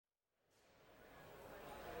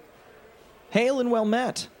Hail and well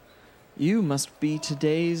met. You must be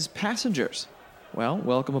today's passengers. Well,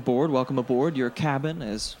 welcome aboard. Your cabin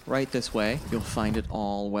is right this way. You'll find it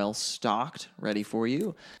all well stocked, ready for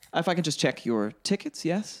you. If I can just check your tickets,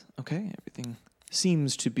 yes? Okay, everything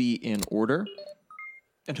seems to be in order.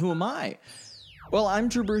 And who am I? Well, I'm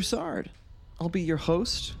Drew Broussard. I'll be your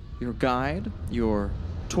host, your guide, your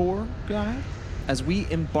tour guide, as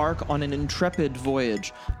we embark on an intrepid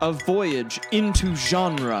voyage, a voyage into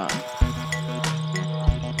genre.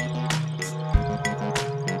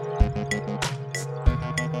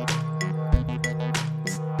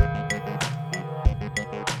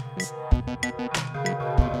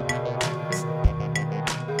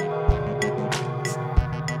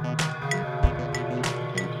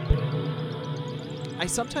 I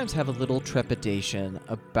sometimes have a little trepidation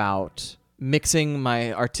about mixing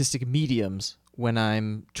my artistic mediums when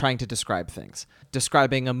I'm trying to describe things.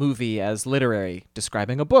 Describing a movie as literary,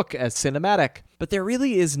 describing a book as cinematic. But there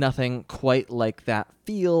really is nothing quite like that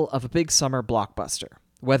feel of a big summer blockbuster.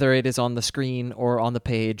 Whether it is on the screen or on the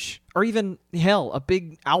page, or even, hell, a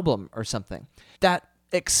big album or something. That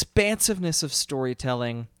expansiveness of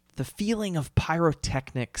storytelling, the feeling of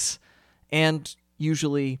pyrotechnics, and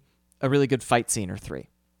usually a really good fight scene or three.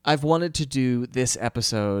 I've wanted to do this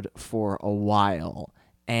episode for a while,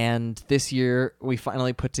 and this year we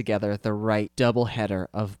finally put together the right doubleheader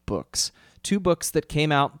of books. 2 books that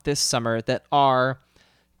came out this summer that are,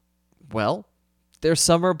 well, they're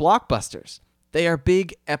summer blockbusters. They are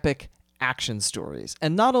big, epic action stories.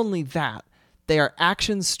 And not only that, they are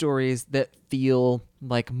action stories that feel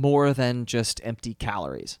like more than just empty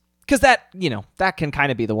calories. Because that can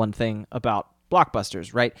kind of be the one thing about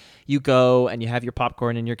blockbusters, right? You go and you have your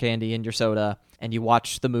popcorn and your candy and your soda and you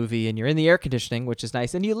watch the movie and you're in the air conditioning, which is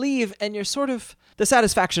nice, and you leave and you're the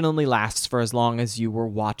satisfaction only lasts for as long as you were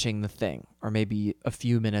watching the thing, or maybe a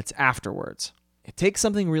few minutes afterwards. It takes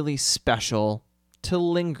something really special to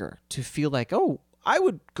linger, to feel like, oh, I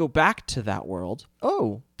would go back to that world.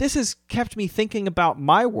 Oh, this has kept me thinking about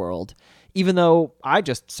my world, even though I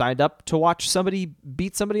just signed up to watch somebody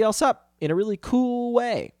beat somebody else up in a really cool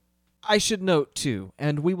way. I should note, too,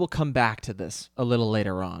 and we will come back to this a little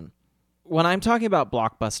later on. When I'm talking about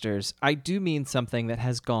blockbusters, I do mean something that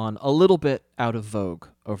has gone a little bit out of vogue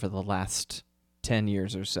over the last 10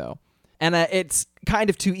 years or so. And it's kind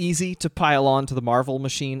of too easy to pile on to the Marvel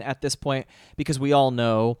machine at this point, because we all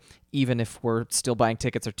know, even if we're still buying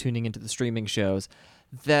tickets or tuning into the streaming shows,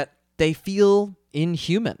 that they feel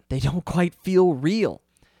inhuman. They don't quite feel real.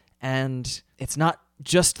 And it's not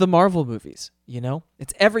just the Marvel movies,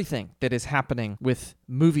 It's everything that is happening with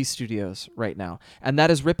movie studios right now. And that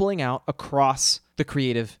is rippling out across the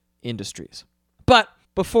creative industries. But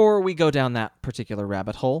before we go down that particular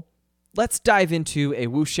rabbit hole, let's dive into a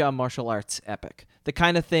wuxia martial arts epic. The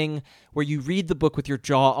kind of thing where you read the book with your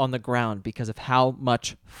jaw on the ground because of how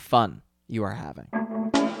much fun you are having.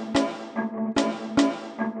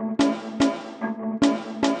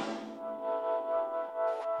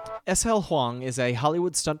 S.L. Huang is a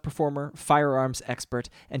Hollywood stunt performer, firearms expert,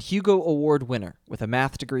 and Hugo Award winner with a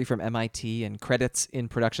math degree from MIT and credits in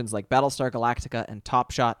productions like Battlestar Galactica and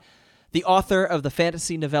Top Shot. The author of the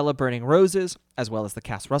fantasy novella Burning Roses, as well as the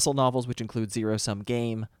Cass Russell novels, which include Zero Sum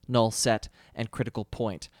Game, Null Set, and Critical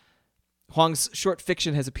Point. Huang's short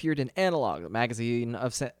fiction has appeared in Analog, a magazine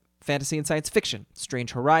of fantasy and science fiction,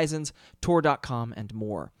 Strange Horizons, Tor.com, and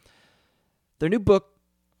more.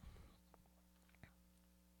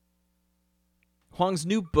 Huang's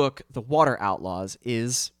new book, The Water Outlaws,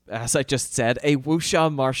 is, as I just said, a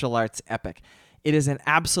wuxia martial arts epic. It is an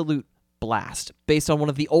absolute blast, based on one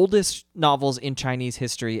of the oldest novels in Chinese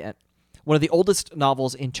history and one of the oldest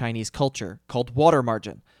novels in Chinese culture, called Water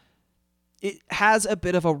Margin. It has a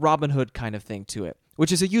bit of a Robin Hood kind of thing to it,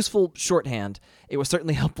 which is a useful shorthand. It was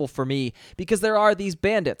certainly helpful for me, because there are these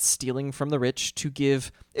bandits stealing from the rich to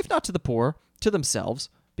give, if not to the poor, to themselves,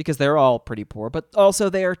 because they're all pretty poor, but also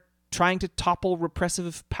they are trying to topple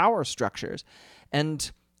repressive power structures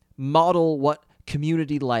and model what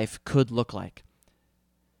community life could look like.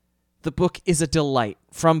 The book is a delight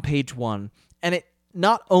from page 1, and it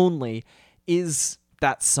not only is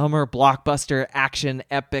that summer blockbuster action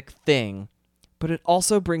epic thing, but it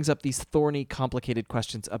also brings up these thorny, complicated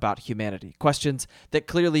questions about humanity, questions that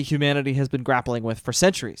clearly humanity has been grappling with for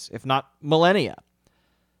centuries, if not millennia.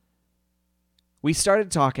 We started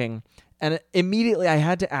talking, and immediately I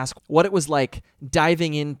had to ask what it was like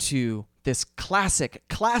diving into this classic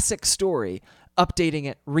story, updating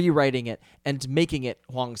it, rewriting it, and making it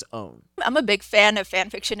Huang's own. I'm a big fan of fan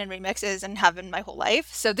fiction and remixes and have been my whole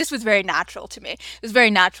life. So this was very natural to me. It was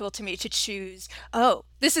very natural to me to choose, oh,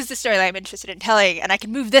 this is the storyline I'm interested in telling, and I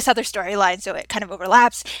can move this other storyline so it kind of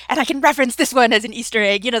overlaps, and I can reference this one as an Easter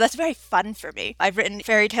egg. That's very fun for me. I've written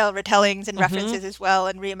fairy tale retellings and references as well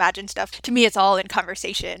and reimagined stuff. To me, it's all in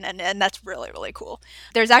conversation, and that's really, really cool.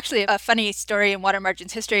 There's actually a funny story in Water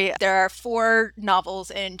Margin's history. There are 4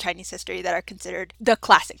 novels in Chinese history that are considered the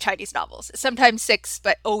classic Chinese novels. Sometimes 6,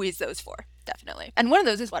 but always those 4, definitely. And one of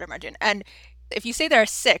those is Water Margin. And if you say there are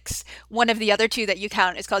 6, one of the other 2 that you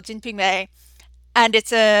count is called Jinping Mei, and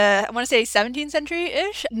it's I want to say 17th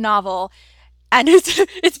century-ish novel. And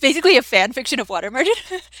it's basically a fan fiction of Water Margin.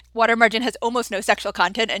 Water Margin has almost no sexual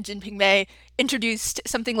content, and Jinping Mei introduced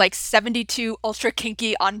something like 72 ultra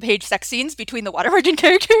kinky on-page sex scenes between the Water Margin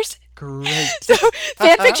characters. Great. So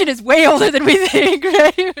fan fiction is way older than we think,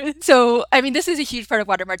 right? So, I mean, this is a huge part of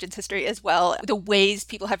Water Margin's history as well, the ways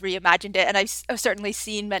people have reimagined it. And I've certainly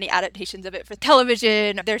seen many adaptations of it for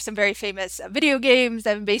television. There's some very famous video games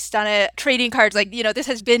that have been based on it, trading cards. This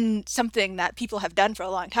has been something that people have done for a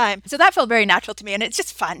long time. So that felt very natural to me. And it's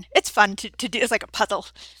just fun. It's fun to do. It's like a puzzle.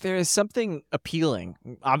 There is something appealing,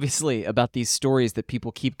 obviously, about these stories that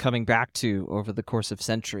people keep coming back to over the course of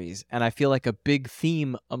centuries. And I feel like a big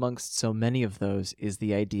theme amongst so many of those is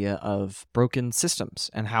the idea of broken systems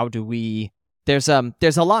and how do we... There's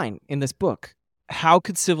a line in this book. How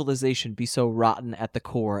could civilization be so rotten at the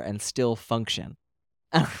core and still function?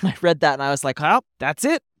 And I read that and I was like, well, that's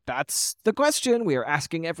it. That's the question we are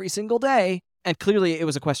asking every single day. And clearly it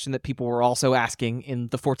was a question that people were also asking in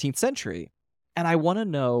the 14th century. And I want to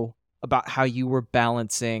know about how you were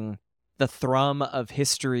balancing the thrum of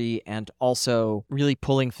history and also really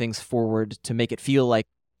pulling things forward to make it feel like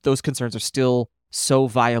those concerns are still so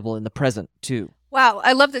viable in the present, too. Wow,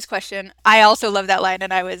 I love this question. I also love that line,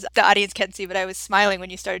 and the audience can't see, but I was smiling when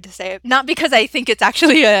you started to say it. Not because I think it's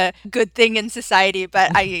actually a good thing in society,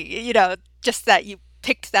 but just that you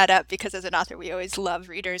picked that up, because as an author, we always love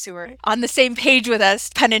readers who are on the same page with us,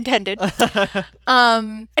 pun intended.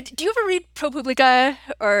 Do you ever read ProPublica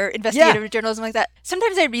or investigative journalism like that?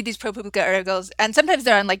 Sometimes I read these ProPublica articles, and sometimes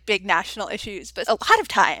they're on like big national issues, but a lot of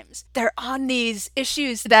times they're on these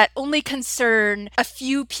issues that only concern a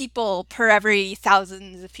few people per every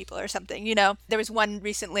thousands of people or something. There was one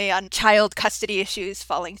recently on child custody issues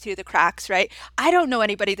falling through the cracks, right? I don't know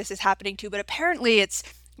anybody this is happening to, but apparently it's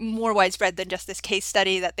more widespread than just this case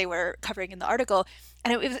study that they were covering in the article.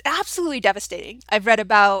 And it was absolutely devastating. I've read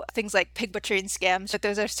about things like pig butchering scams, but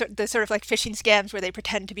those are the sort of like phishing scams where they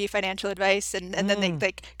pretend to be financial advice and then they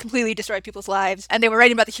like completely destroy people's lives. And they were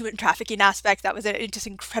writing about the human trafficking aspect. That was just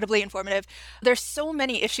incredibly informative. There's so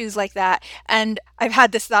many issues like that. And I've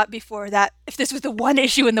had this thought before that if this was the one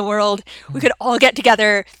issue in the world, we could all get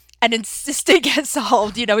together and insist it gets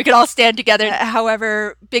solved. We could all stand together,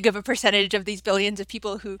 however big of a percentage of these billions of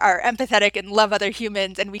people who are empathetic and love other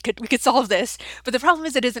humans, and we could solve this. But the problem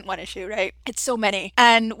is it isn't one issue, right? It's so many.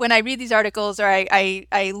 And when I read these articles or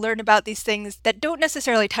I learn about these things that don't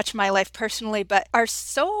necessarily touch my life personally, but are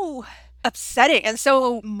so upsetting and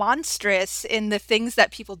so monstrous in the things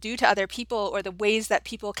that people do to other people or the ways that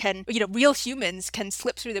people can, real humans can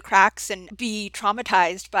slip through the cracks and be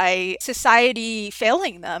traumatized by society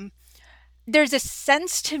failing them. There's a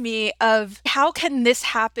sense to me of how can this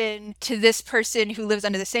happen to this person who lives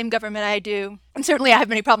under the same government I do? And certainly I have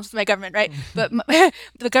many problems with my government, right? But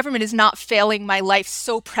the government is not failing my life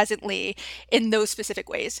so presently in those specific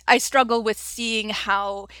ways. I struggle with seeing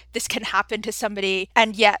how this can happen to somebody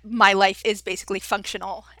and yet my life is basically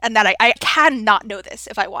functional and that I can not know this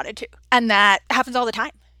if I wanted to. And that happens all the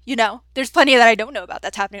time. There's plenty that I don't know about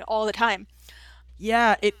that's happening all the time.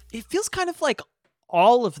 Yeah, it feels kind of like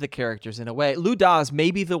all of the characters in a way. Lu Da is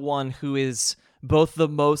maybe the one who is both the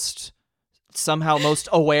most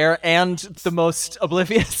aware and the most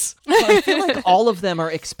oblivious. So I feel like all of them are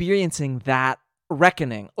experiencing that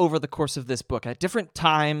reckoning over the course of this book at different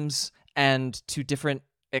times and to different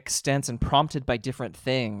extents and prompted by different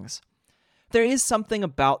things. There is something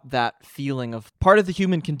about that feeling of part of the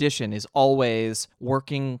human condition is always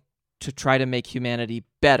working to try to make humanity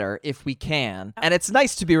better if we can. And it's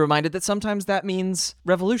nice to be reminded that sometimes that means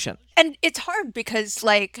revolution. And it's hard because,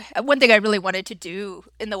 one thing I really wanted to do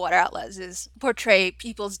in the Water Outlaws is portray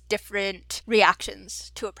people's different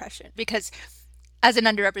reactions to oppression. Because as an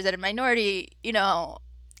underrepresented minority,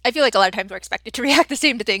 I feel like a lot of times we're expected to react the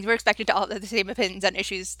same to things. We're expected to all have the same opinions on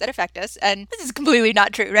issues that affect us. And this is completely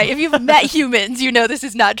not true, right? If you've met humans, this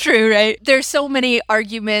is not true, right? There's so many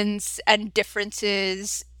arguments and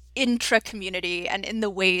differences intra-community and in the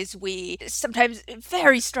ways we sometimes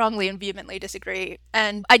very strongly and vehemently disagree.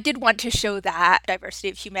 And I did want to show that diversity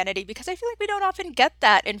of humanity because I feel like we don't often get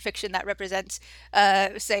that in fiction that represents,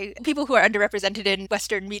 say, people who are underrepresented in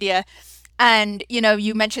Western media. And,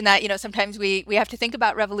 you mentioned that, sometimes we have to think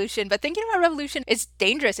about revolution, but thinking about revolution is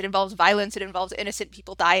dangerous. It involves violence. It involves innocent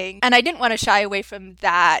people dying. And I didn't want to shy away from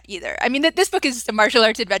that either. I mean, this book is a martial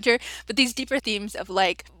arts adventure, but these deeper themes of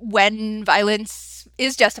like when violence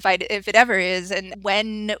is justified, if it ever is, and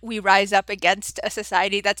when we rise up against a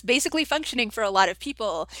society that's basically functioning for a lot of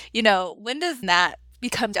people, when does that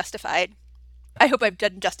become justified? I hope I've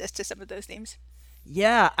done justice to some of those themes.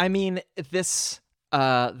 Yeah, I mean,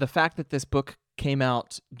 the fact that this book came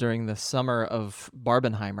out during the summer of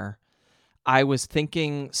Barbenheimer, I was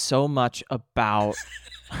thinking so much about...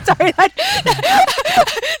 Sorry, that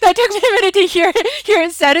took me a minute to hear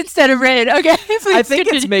it said instead of read. Okay, I think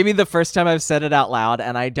it's maybe the first time I've said it out loud,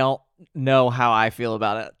 and I don't know how I feel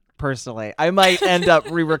about it personally. I might end up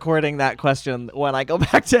re-recording that question when I go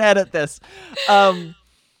back to edit this.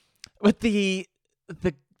 But the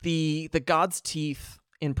God's Teeth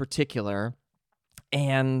in particular,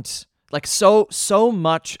 and like so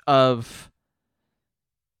much of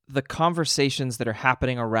the conversations that are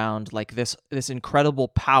happening around like this incredible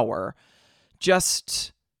power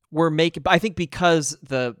just were making, I think, because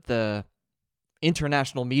the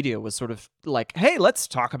international media was sort of like, hey, let's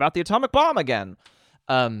talk about the atomic bomb again.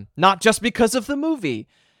 Not just because of the movie.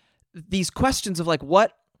 These questions of like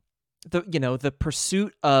what the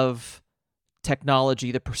pursuit of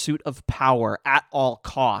technology, the pursuit of power at all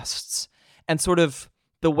costs, and sort of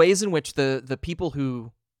the ways in which the people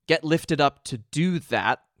who get lifted up to do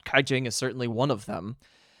that, Kai Jing is certainly one of them,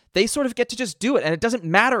 they sort of get to just do it. And it doesn't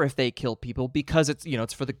matter if they kill people because it's,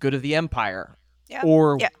 it's for the good of the empire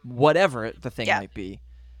or whatever the thing might be.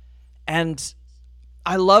 And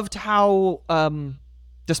I loved how,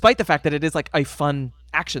 despite the fact that it is like a fun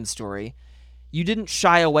action story, you didn't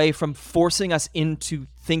shy away from forcing us into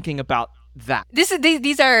thinking about that.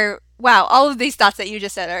 These are... Wow, all of these thoughts that you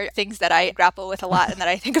just said are things that I grapple with a lot and that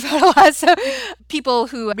I think about a lot. So people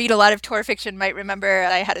who read a lot of Tor fiction might remember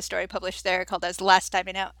I had a story published there called As the Last Time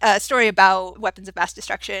Out, a story about weapons of mass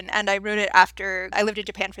destruction. And I wrote it after I lived in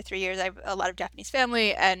Japan for 3 years. I have a lot of Japanese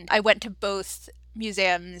family, and I went to both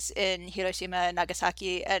museums in Hiroshima and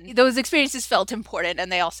Nagasaki, and those experiences felt important,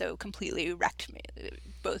 and they also completely wrecked me,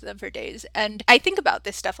 both of them, for days. And I think about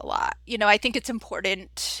this stuff a lot. I think it's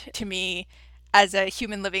important to me as a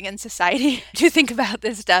human living in society to think about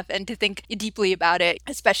this stuff and to think deeply about it,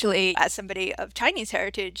 especially as somebody of Chinese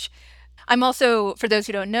heritage. I'm also, for those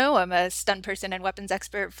who don't know, I'm a stunt person and weapons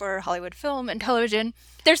expert for Hollywood film and television.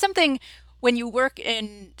 There's something when you work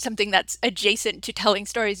in something that's adjacent to telling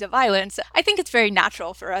stories of violence, I think it's very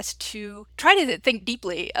natural for us to try to think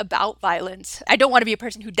deeply about violence. I don't want to be a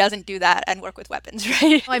person who doesn't do that and work with weapons,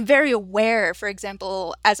 right? I'm very aware, for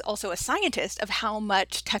example, as also a scientist, of how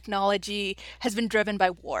much technology has been driven by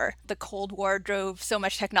war. The Cold War drove so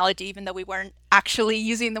much technology, even though we weren't actually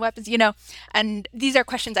using the weapons, and these are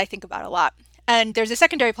questions I think about a lot. And there's a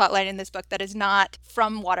secondary plot line in this book that is not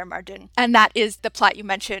from Water Margin, and that is the plot you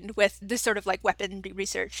mentioned with this sort of like weaponry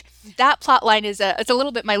research. That plot line is it's a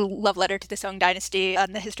little bit my love letter to the Song Dynasty,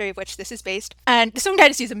 on the history of which this is based. And the Song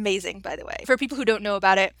Dynasty is amazing, by the way. For people who don't know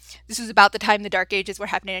about it, this was about the time the Dark Ages were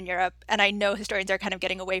happening in Europe, and I know historians are kind of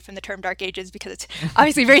getting away from the term Dark Ages because it's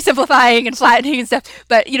obviously very simplifying and flattening and stuff,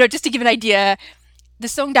 but just to give an idea, the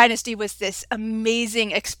Song Dynasty was this amazing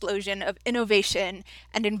explosion of innovation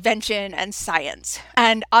and invention and science.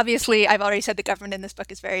 And obviously, I've already said the government in this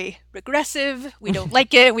book is very regressive. We don't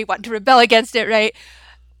like it. We want to rebel against it, right?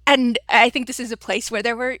 And I think this is a place where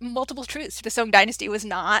there were multiple truths. The Song Dynasty was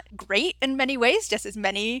not great in many ways, just as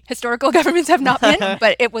many historical governments have not been.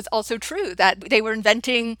 But it was also true that they were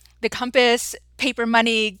inventing the compass, paper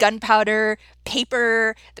money, gunpowder,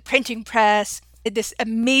 paper, the printing press, this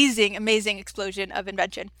amazing, amazing explosion of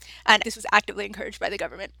invention. And this was actively encouraged by the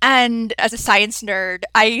government. And as a science nerd,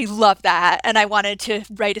 I love that. And I wanted to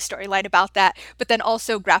write a storyline about that, but then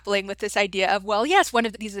also grappling with this idea of, well, yes, one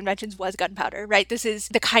of these inventions was gunpowder, right? This is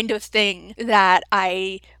the kind of thing that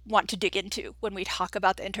I want to dig into when we talk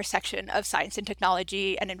about the intersection of science and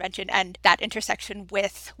technology and invention, and that intersection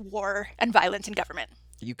with war and violence and government.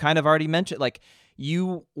 You kind of already mentioned, like,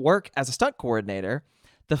 you work as a stunt coordinator.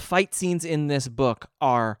 The fight scenes in this book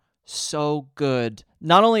are so good.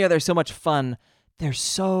 Not only are they so much fun, they're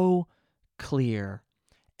so clear.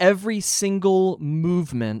 Every single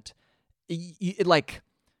movement, it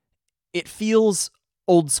feels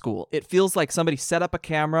old school. It feels like somebody set up a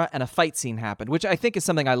camera and a fight scene happened, which I think is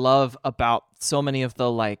something I love about so many of the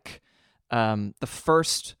the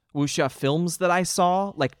first wuxia films that I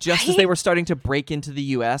saw, like just as they were starting to break into the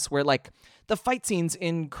US, where like the fight scenes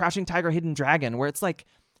in Crouching Tiger, Hidden Dragon, where it's like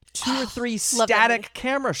 2 or 3 static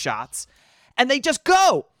camera shots and they just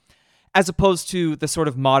go, as opposed to the sort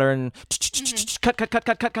of modern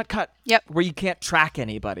cut, Yep. where you can't track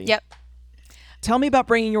anybody. Yep. Tell me about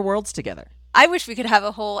bringing your worlds together. I wish we could have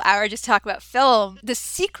a whole hour just to talk about film. The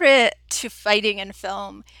secret to fighting in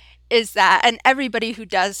film is that, and everybody who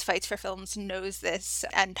does fights for films knows this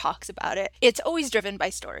and talks about it, it's always driven by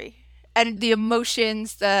story. And the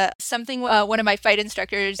emotions, one of my fight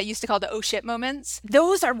instructors used to call the oh shit moments.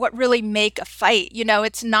 Those are what really make a fight. You know,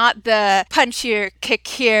 it's not the punch here, kick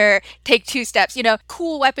here, take 2 steps, you know,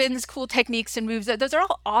 cool weapons, cool techniques and moves. Those are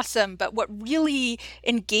all awesome. But what really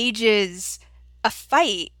engages a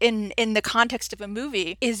fight in the context of a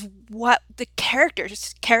movie is what the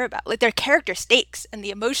characters care about, like their character stakes and the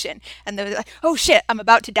emotion. And they're like, oh shit, I'm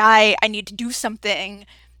about to die. I need to do something.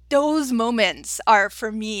 Those moments are,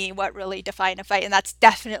 for me, what really define a fight. And that's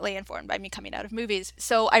definitely informed by me coming out of movies.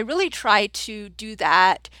 So I really try to do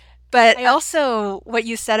that. But I also, what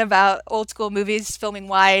you said about old school movies filming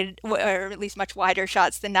wide, or at least much wider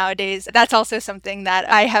shots than nowadays, that's also something that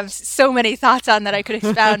I have so many thoughts on that I could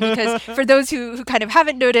expound. Because for those who kind of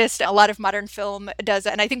haven't noticed, a lot of modern film does,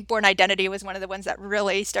 and I think Born Identity was one of the ones that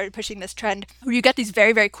really started pushing this trend, where you get these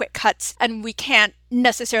very, very quick cuts and we can't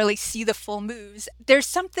necessarily see the full moves. There's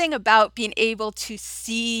something about being able to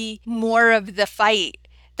see more of the fight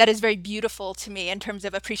that is very beautiful to me in terms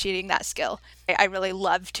of appreciating that skill. I really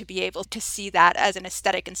love to be able to see that as an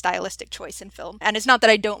aesthetic and stylistic choice in film. And it's not that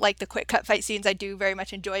I don't like the quick cut fight scenes. I do very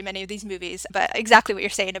much enjoy many of these movies, but exactly what you're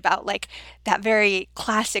saying about like that very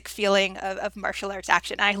classic feeling of martial arts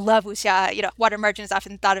action. I love wuxia. You know, Water Margin is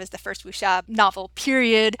often thought of as the first wuxia novel,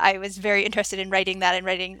 period. I was very interested in writing that and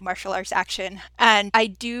writing martial arts action. And I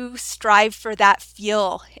do strive for that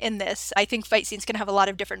feel in this. I think fight scenes can have a lot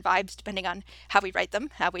of different vibes depending on how we write them,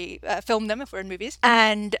 how we film them if we're in movies.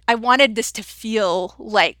 And I wanted this to feel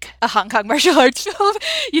like a Hong Kong martial arts film,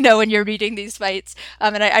 you know, when you're reading these fights.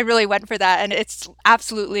 And I really went for that. And it's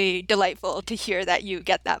absolutely delightful to hear that you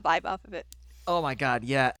get that vibe off of it. Oh my God,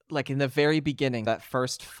 yeah. Like in the very beginning, that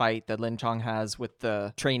first fight that Lin Chong has with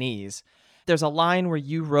the trainees, there's a line where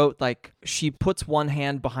you wrote, like, she puts one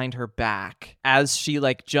hand behind her back as she,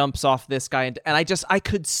 like, jumps off this guy. And I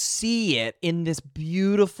could see it in this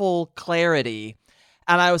beautiful clarity.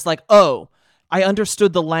 And I was like, oh, I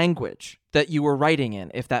understood the language that you were writing in,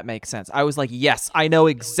 if that makes sense. I was like, yes, I know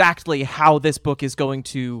exactly how this book is going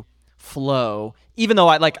to flow, even though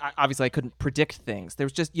obviously I couldn't predict things. There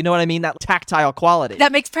was just, you know what I mean? That tactile quality.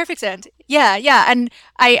 That makes perfect sense. Yeah. And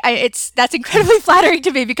that's incredibly flattering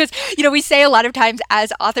to me because, you know, we say a lot of times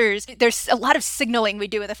as authors, there's a lot of signaling we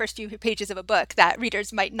do in the first few pages of a book that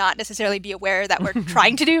readers might not necessarily be aware that we're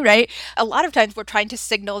trying to do, right? A lot of times we're trying to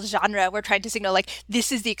signal genre. We're trying to signal like,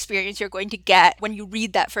 this is the experience you're going to get when you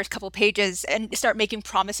read that first couple pages and start making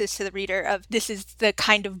promises to the reader of this is the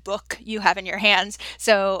kind of book you have in your hands.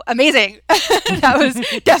 So amazing. That was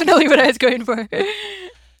definitely what I was going for.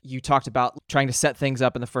 You talked about trying to set things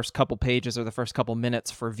up in the first couple pages or the first couple minutes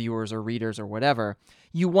for viewers or readers or whatever.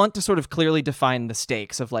 You want to sort of clearly define the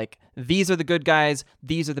stakes of like, these are the good guys,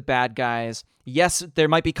 these are the bad guys. Yes, there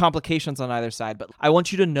might be complications on either side, but I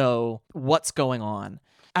want you to know what's going on.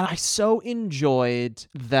 And I so enjoyed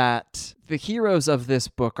that the heroes of this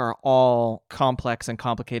book are all complex and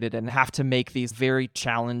complicated and have to make these very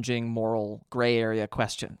challenging moral gray area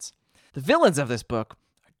questions. The villains of this book are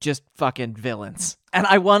just fucking villains. And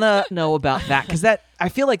I want to know about that because I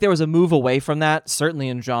feel like there was a move away from that, certainly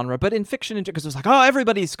in genre, but in fiction, because it was like, oh,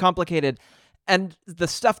 everybody's complicated. And the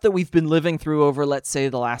stuff that we've been living through over, let's say,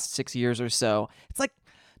 the last 6 years or so, it's like,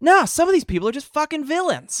 nah, some of these people are just fucking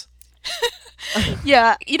villains.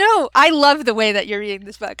 Yeah, you know, I love the way that you're reading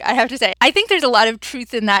this book, I have to say. I think there's a lot of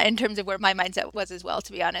truth in that in terms of where my mindset was as well,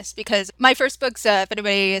 to be honest, because my first books, if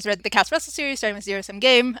anybody has read the Cass Russell series, starting with Zero Sum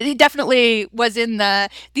Game, it definitely was in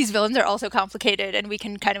these villains are also complicated and we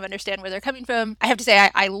can kind of understand where they're coming from. I have to say,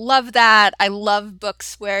 I love that. I love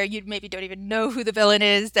books where you maybe don't even know who the villain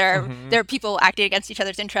is. There are people acting against each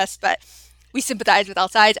other's interests, but we sympathize with all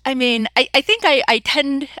sides. I mean, I think I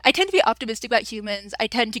tend to be optimistic about humans. I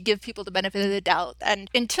tend to give people the benefit of the doubt. And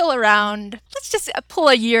until around, let's just pull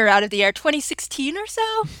a year out of the air, 2016 or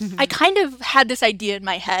so, I kind of had this idea in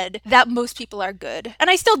my head that most people are good. And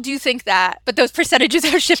I still do think that, but those percentages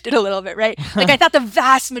have shifted a little bit, right? Like I thought the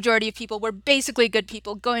vast majority of people were basically good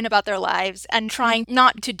people going about their lives and trying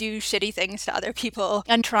not to do shitty things to other people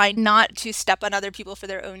and trying not to step on other people for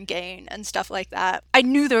their own gain and stuff like that. I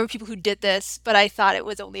knew there were people who did this. this, but I thought it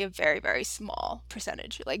was only a very, very small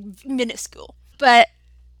percentage, like minuscule. But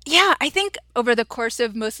yeah, I think over the course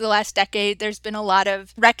of most of the last decade, there's been a lot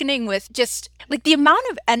of reckoning with just like the amount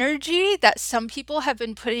of energy that some people have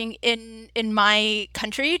been putting in my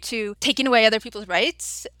country to taking away other people's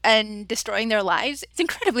rights and destroying their lives. It's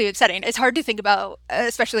incredibly upsetting. It's hard to think about,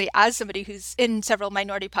 especially as somebody who's in several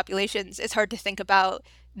minority populations, it's hard to think about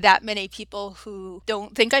that many people who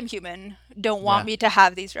don't think I'm human, don't want me to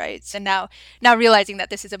have these rights. And now realizing that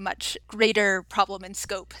this is a much greater problem in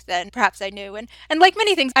scope than perhaps I knew. And like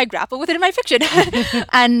many things, I grapple with it in my fiction.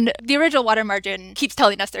 And the original Water Margin keeps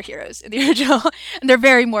telling us they're heroes in the original. And they're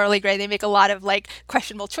very morally gray. They make a lot of like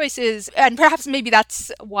questionable choices. And perhaps maybe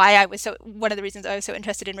that's why one of the reasons I was so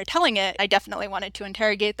interested in retelling it. I definitely wanted to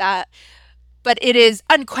interrogate that. But it is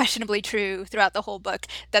unquestionably true throughout the whole book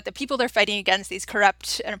that the people they're fighting against, these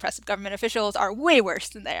corrupt and oppressive government officials, are way worse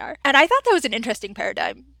than they are. And I thought that was an interesting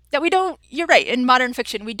paradigm. That you're right, in modern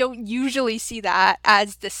fiction, we don't usually see that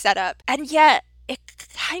as the setup. And yet, it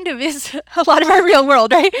kind of is a lot of our real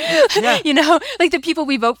world, right? Yeah. Like the people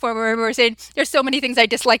we vote for, where we're saying, there's so many things I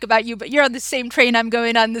dislike about you, but you're on the same train I'm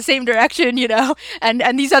going on, the same direction,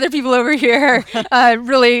 and these other people over here are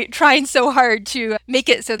really trying so hard to make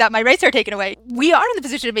it so that my rights are taken away. We are in the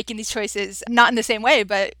position of making these choices, not in the same way,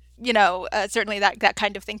 but certainly that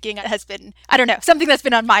kind of thinking has been, I don't know, something that's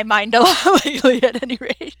been on my mind a lot lately at any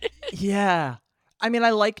rate. Yeah. I mean, I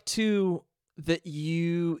like that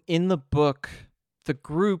you, in the book, the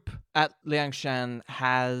group at Liangshan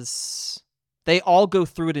they all go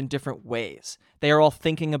through it in different ways. They are all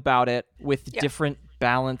thinking about it with different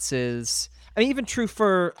balances. I mean, even true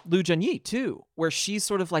for Lu Jianyi, too, where she's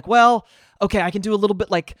sort of like, well, okay, I can do a little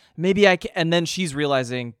bit like, maybe I can. And then she's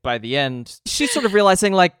realizing by the end, she's sort of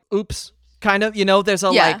realizing like, oops, kind of, there's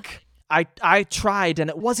like, I tried and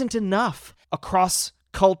it wasn't enough. Across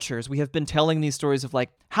cultures, we have been telling these stories of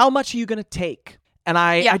like, how much are you going to take? And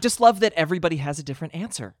I just love that everybody has a different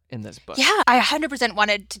answer in this book. Yeah, I 100%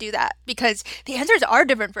 wanted to do that because the answers are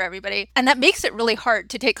different for everybody. And that makes it really hard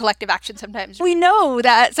to take collective action sometimes. We know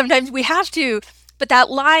that sometimes we have to, but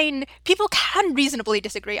that line, people can reasonably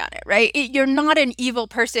disagree on it, right? You're not an evil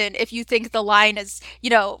person if you think the line is,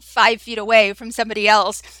 5 feet away from somebody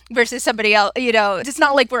else versus somebody else. It's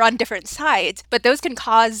not like we're on different sides, but those can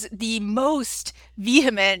cause the most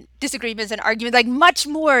vehement disagreements and arguments, like much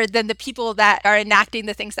more than the people that are enacting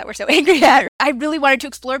the things that we're so angry at. I really wanted to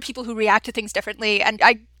explore people who react to things differently, and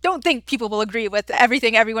I don't think people will agree with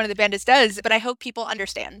everything every one of the bandits does, but I hope people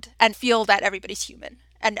understand and feel that everybody's human.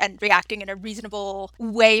 And reacting in a reasonable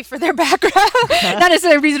way for their background. Not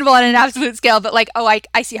necessarily reasonable on an absolute scale, but like, oh,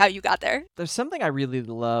 I see how you got there. There's something I really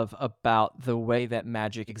love about the way that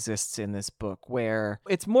magic exists in this book, where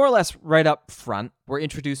it's more or less right up front. We're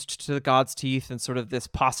introduced to the God's Teeth and sort of this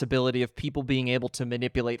possibility of people being able to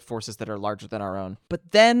manipulate forces that are larger than our own.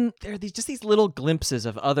 But then there are these little glimpses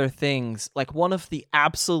of other things. Like one of the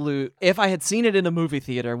absolute, if I had seen it in a movie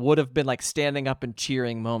theater, would have been like standing up and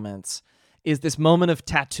cheering moments, is this moment of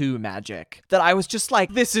tattoo magic that I was just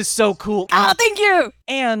like, this is so cool. Oh, thank you.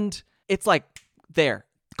 And it's like, there,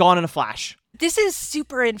 gone in a flash. This is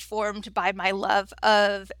super informed by my love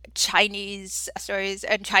of Chinese stories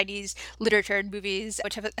and Chinese literature and movies,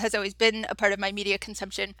 which has always been a part of my media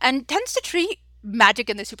consumption, and tends to treat magic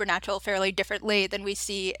and the supernatural fairly differently than we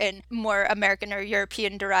see in more American or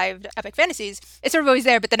European derived epic fantasies. It's sort of always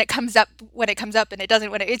there, but then it comes up when it comes up and it doesn't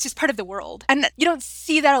when it's just part of the world. And you don't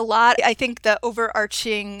see that a lot. I think the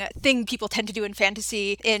overarching thing people tend to do in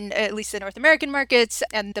fantasy, in at least the North American markets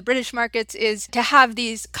and the British markets, is to have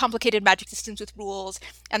these complicated magic systems with rules,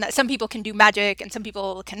 and that some people can do magic and some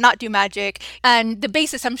people cannot do magic. And the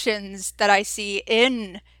base assumptions that I see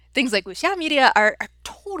in things like wuxia media are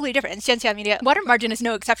totally different. And xianxia media, Water Margin is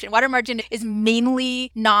no exception. Water Margin is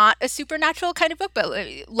mainly not a supernatural kind of book, but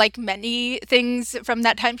like many things from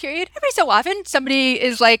that time period, every so often somebody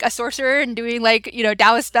is like a sorcerer and doing like,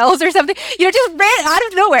 Taoist spells or something, just ran out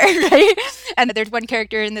of nowhere, right? And there's one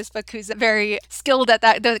character in this book who's very skilled at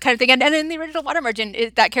that the kind of thing. And in the original Water Margin,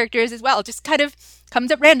 that character is as well, just kind of comes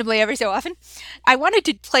up randomly every so often. I wanted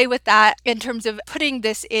to play with that in terms of putting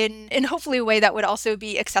this in hopefully a way that would also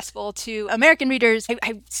be accessible to American readers.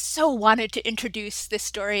 I so wanted to introduce this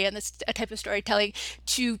story and this type of storytelling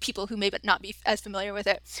to people who may not be as familiar with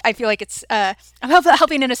it. I feel like it's I'm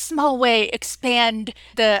helping in a small way expand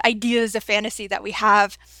the ideas of fantasy that we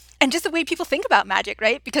have. And just the way people think about magic,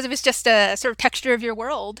 right? Because if it's just a sort of texture of your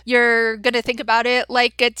world, you're going to think about it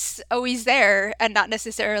like it's always there and not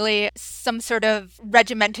necessarily some sort of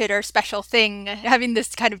regimented or special thing. Having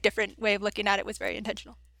this kind of different way of looking at it was very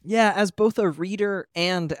intentional. Yeah, as both a reader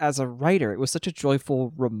and as a writer, it was such a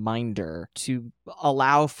joyful reminder to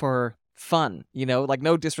allow for fun, like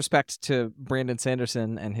no disrespect to Brandon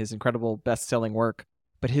Sanderson and his incredible best-selling work,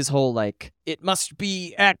 but his whole it must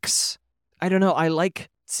be X. I don't know, I like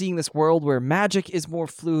seeing this world where magic is more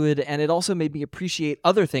fluid, and it also made me appreciate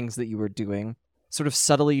other things that you were doing, sort of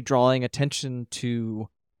subtly drawing attention to,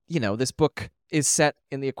 this book is set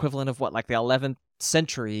in the equivalent of the 11th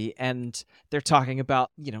century, and they're talking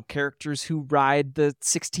about, characters who ride the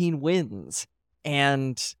 16 winds.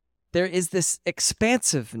 And there is this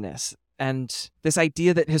expansiveness and this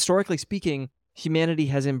idea that, historically speaking, humanity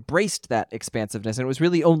has embraced that expansiveness. And it was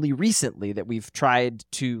really only recently that we've tried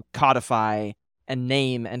to codify and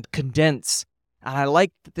name and condense. And I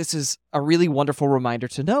like that this is a really wonderful reminder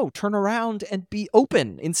to turn around and be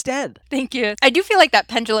open instead. Thank you. I do feel like that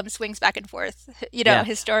pendulum swings back and forth,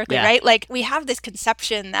 historically, right? Like we have this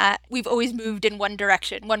conception that we've always moved in one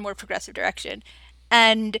direction, one more progressive direction.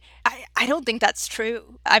 And I don't think that's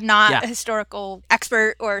true. I'm not a historical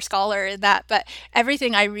expert or scholar in that, but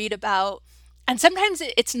everything I read about, and sometimes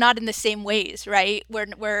it's not in the same ways, right?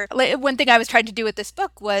 Where one thing I was trying to do with this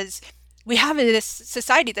book was we have this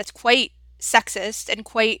society that's quite sexist and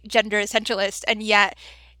quite gender essentialist, and yet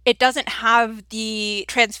it doesn't have the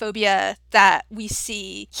transphobia that we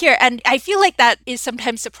see here. And I feel like that is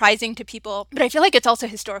sometimes surprising to people, but I feel like it's also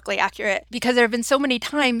historically accurate, because there have been so many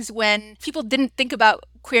times when people didn't think about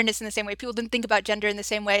queerness in the same way. People didn't think about gender in the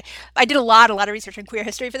same way. I did a lot of research in queer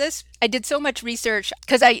history for this. I did so much research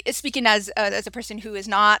because speaking as a person who is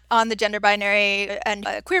not on the gender binary and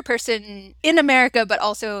a queer person in America, but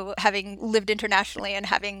also having lived internationally and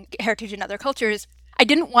having heritage in other cultures, I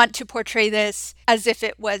didn't want to portray this as if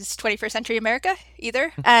it was 21st century America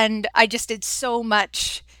either. And I just did so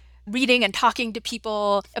much reading and talking to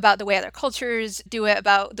people about the way other cultures do it,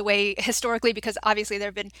 about the way historically, because obviously there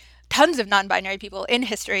have been tons of non-binary people in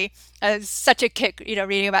history. It's such a kick,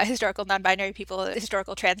 reading about historical non-binary people,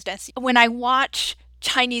 historical transness. When I watch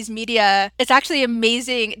Chinese media, it's actually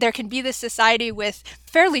amazing. There can be this society with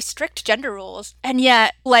fairly strict gender roles, and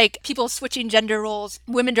yet people switching gender roles,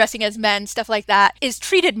 women dressing as men, stuff like that is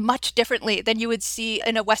treated much differently than you would see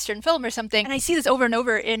in a Western film or something. And I see this over and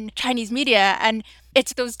over in Chinese media, and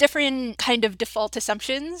it's those different kind of default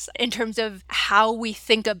assumptions in terms of how we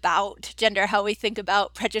think about gender, how we think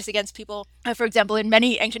about prejudice against people. For example, in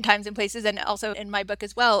many ancient times and places, and also in my book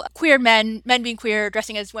as well, queer men being queer,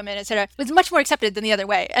 dressing as women, etc., was much more accepted than the other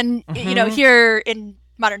way. And, here in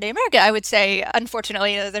modern day America, I would say,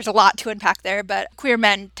 unfortunately, there's a lot to unpack there, but queer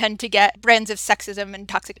men tend to get brands of sexism and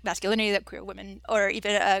toxic masculinity that queer women or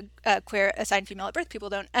even a queer assigned female at birth people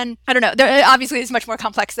don't. And I don't know, there obviously is much more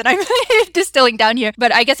complex than I'm distilling down here.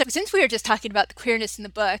 But I guess since we were just talking about the queerness in the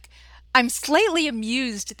book, I'm slightly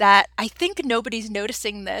amused that I think nobody's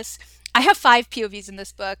noticing this. I have 5 POVs in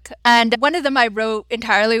this book, and one of them I wrote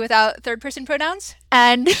entirely without third-person pronouns.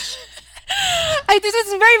 And this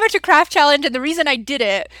is very much a craft challenge, and the reason I did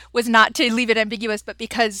it was not to leave it ambiguous, but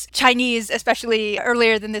because Chinese, especially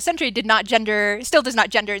earlier than this century, still does not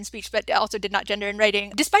gender in speech, but also did not gender in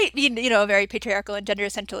writing, despite being, a very patriarchal and gender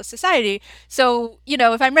essentialist society. So,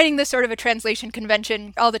 if I'm writing this sort of a translation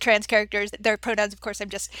convention, all the trans characters, their pronouns, of course, I'm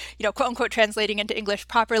just, quote unquote, translating into English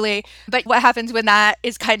properly. But what happens when that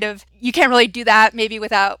is kind of, you can't really do that maybe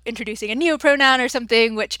without introducing a neopronoun or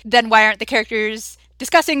something, which then why aren't the characters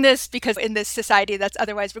discussing this? Because in this society that's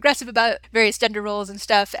otherwise regressive about various gender roles and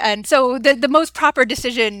stuff. And so the most proper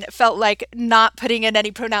decision felt like not putting in any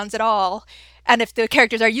pronouns at all. And if the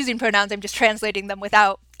characters are using pronouns, I'm just translating them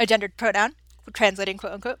without a gendered pronoun, translating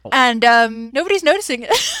quote unquote. And nobody's noticing it.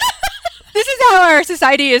 This is how our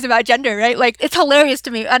society is about gender, right? It's hilarious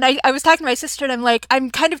to me. And I was talking to my sister, and I'm like, I'm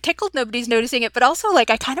kind of tickled nobody's noticing it, but also I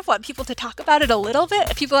kind of want people to talk about it a little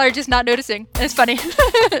bit. People are just not noticing. And it's funny.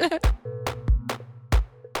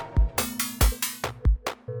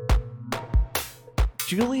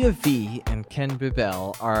 Julia V. and Ken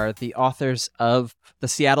Bebelle are the authors of the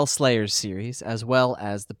Seattle Slayers series, as well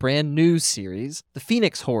as the brand new series, The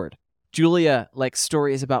Phoenix Horde. Julia likes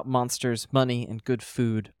stories about monsters, money, and good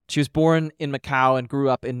food. She was born in Macau and grew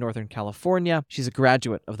up in Northern California. She's a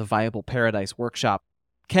graduate of the Viable Paradise Workshop.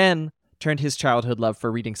 Ken turned his childhood love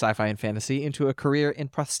for reading sci-fi and fantasy into a career in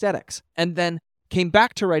prosthetics, and then came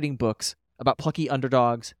back to writing books about plucky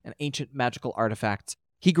underdogs and ancient magical artifacts.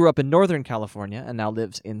 He grew up in Northern California and now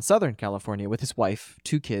lives in Southern California with his wife,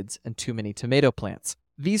 2 kids, and too many tomato plants.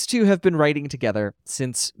 These two have been writing together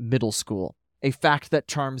since middle school, a fact that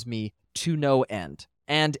charms me to no end.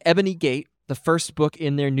 And Ebony Gate, the first book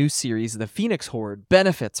in their new series, The Phoenix Horde,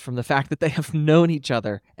 benefits from the fact that they have known each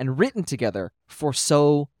other and written together for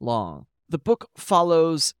so long. The book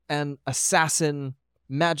follows an assassin,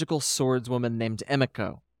 magical swordswoman named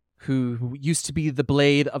Emiko, who used to be the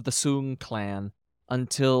blade of the Sung clan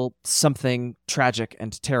until something tragic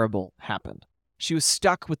and terrible happened. She was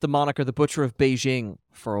stuck with the moniker the Butcher of Beijing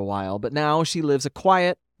for a while, but now she lives a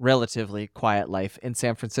quiet, relatively quiet life in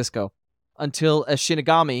San Francisco until a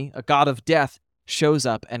Shinigami, a god of death, shows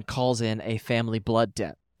up and calls in a family blood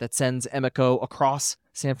debt that sends Emiko across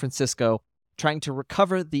San Francisco trying to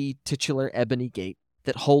recover the titular Ebony Gate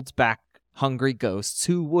that holds back hungry ghosts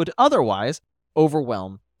who would otherwise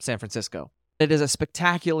overwhelm San Francisco. It is a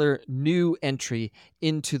spectacular new entry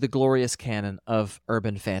into the glorious canon of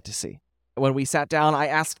urban fantasy. When we sat down, I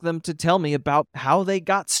asked them to tell me about how they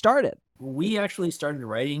got started. We actually started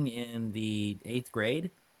writing in the 8th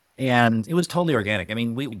grade, and it was totally organic. I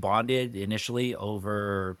mean, we bonded initially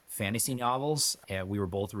over fantasy novels, and we were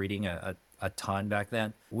both reading a ton back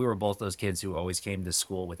then. We were both those kids who always came to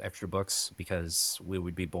school with extra books because we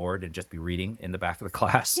would be bored and just be reading in the back of the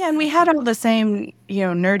class. Yeah, and we had all the same,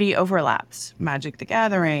 nerdy overlaps. Magic the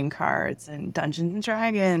Gathering cards and Dungeons and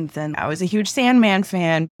Dragons, and I was a huge Sandman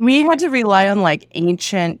fan. We had to rely on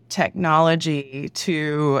ancient technology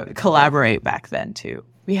to collaborate back then too.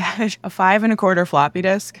 We had a 5 1/4 floppy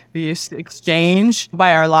disk we used to exchange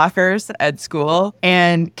by our lockers at school,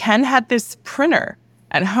 and Ken had this printer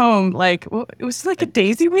at home, it was like a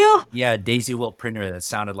daisy wheel. Yeah, a daisy wheel printer that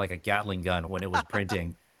sounded like a Gatling gun when it was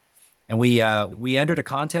printing. And we entered a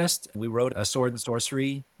contest. We wrote a sword and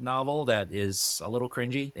sorcery novel that is a little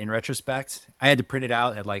cringy in retrospect. I had to print it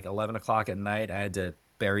out at 11 o'clock at night. I had to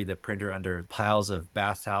bury the printer under piles of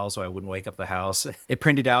bath towels so I wouldn't wake up the house. It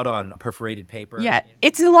printed out on perforated paper. Yeah,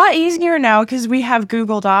 it's a lot easier now because we have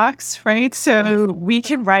Google Docs, right? So we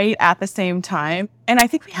can write at the same time. And I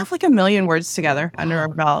think we have 1 million words together under our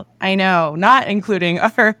belt. I know, not including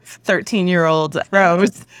our 13-year-old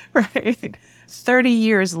Rose, right? 30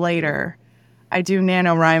 years later, I do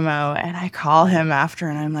NaNoWriMo, and I call him after,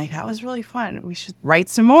 and I'm like, that was really fun. We should write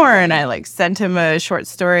some more. And I sent him a short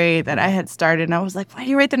story that I had started, and I was like, why do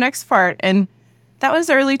you write the next part? And that was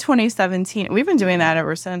early 2017. We've been doing that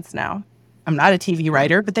ever since now. I'm not a TV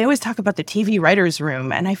writer, but they always talk about the TV writer's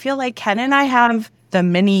room. And I feel like Ken and I have the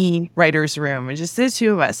mini writer's room. It's just the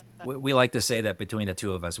two of us. We like to say that between the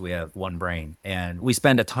two of us, we have one brain. And we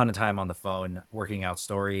spend a ton of time on the phone working out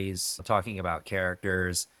stories, talking about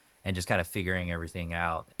characters, and just kind of figuring everything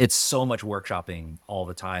out. It's so much workshopping all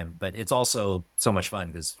the time, but it's also so much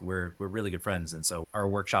fun because we're really good friends. And so our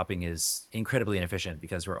workshopping is incredibly inefficient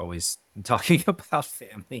because we're always talking about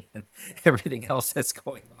family and everything else that's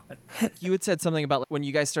going on. You had said something about when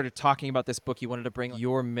you guys started talking about this book, you wanted to bring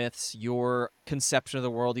your myths, your conception of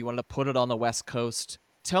the world, you wanted to put it on the West Coast.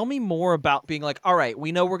 Tell me more about being like, all right,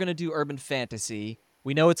 we know we're going to do urban fantasy.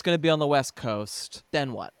 We know it's going to be on the West Coast.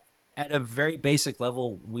 Then what? At a very basic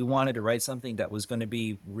level, we wanted to write something that was going to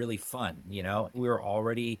be really fun. We were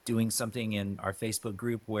already doing something in our Facebook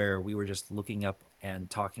group where we were just looking up and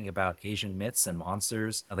talking about Asian myths and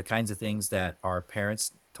monsters, the kinds of things that our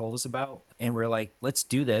parents told us about. And we're like, let's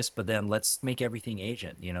do this, but then let's make everything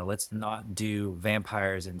Asian. Let's not do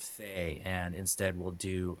vampires and fae, and instead we'll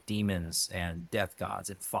do demons and death gods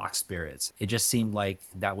and fox spirits. It just seemed like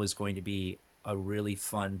that was going to be a really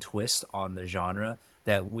fun twist on the genre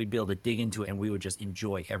that we'd be able to dig into, and we would just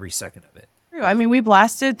enjoy every second of it. I mean, we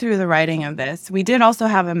blasted through the writing of this. We did also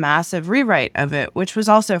have a massive rewrite of it, which was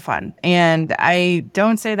also fun. And I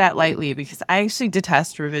don't say that lightly because I actually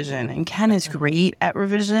detest revision, and Ken is great at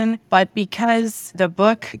revision. But because the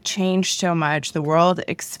book changed so much, the world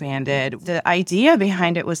expanded. The idea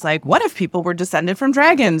behind it was what if people were descended from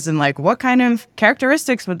dragons? And what kind of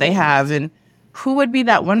characteristics would they have? And who would be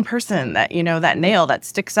that one person that, that nail that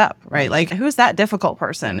sticks up, right? Who's that difficult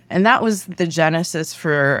person? And that was the genesis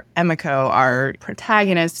for Emiko, our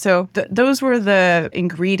protagonist. So those were the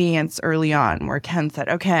ingredients early on where Ken said,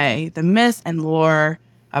 okay, the myth and lore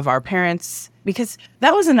of our parents, because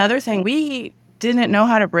that was another thing. We didn't know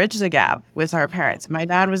how to bridge the gap with our parents. My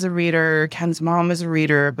dad was a reader, Ken's mom was a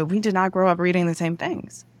reader, but we did not grow up reading the same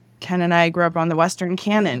things. Ken and I grew up on the Western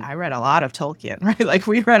canon. I read a lot of Tolkien, right?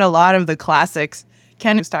 We read a lot of the classics.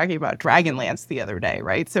 Ken was talking about Dragonlance the other day,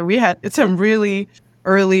 right? So we had some really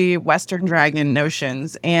early Western dragon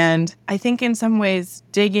notions. And I think in some ways,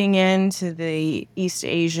 digging into the East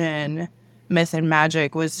Asian myth and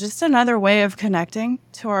magic was just another way of connecting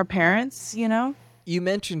to our parents, You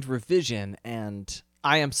mentioned revision, and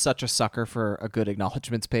I am such a sucker for a good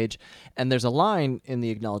acknowledgments page. And there's a line in the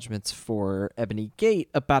acknowledgments for Ebony Gate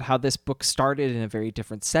about how this book started in a very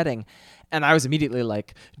different setting. And I was immediately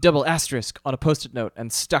double asterisk on a Post-it note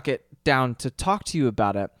and stuck it down to talk to you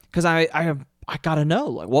about it. Because I am I gotta know,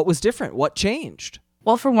 like, what was different? What changed?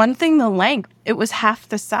 Well, for one thing, the length, it was half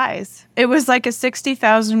the size. It was like a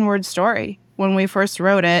 60,000 word story when we first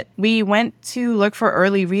wrote it. We went to look for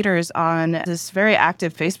early readers on this very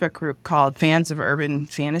active Facebook group called Fans of Urban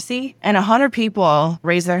Fantasy. And 100 people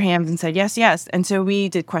raised their hands and said, yes, yes. And so we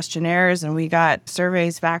did questionnaires and we got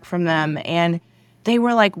surveys back from them. And they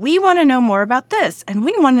were like, we want to know more about this and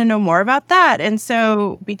we want to know more about that. And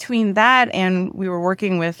so between that and we were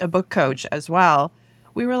working with a book coach as well,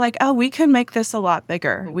 we were like, oh, we could make this a lot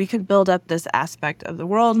bigger. We could build up this aspect of the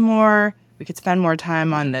world more. We could spend more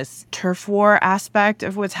time on this turf war aspect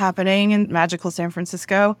of what's happening in magical San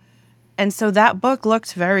Francisco. And so that book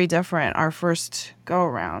looked very different our first go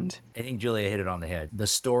around. I think Julia hit it on the head. The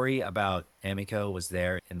story about Emiko was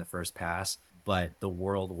there in the first pass, but the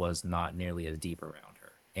world was not nearly as deep around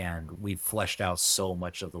her. And we fleshed out so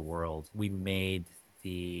much of the world. We made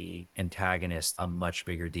the antagonist a much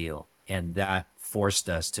bigger deal. And that forced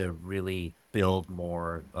us to really build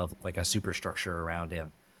more of like a superstructure around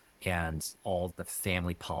him. And all the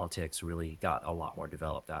family politics really got a lot more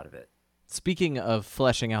developed out of it. Speaking of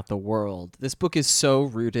fleshing out the world, this book is so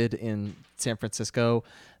rooted in San Francisco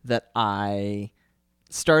that I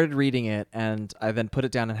started reading it and I then put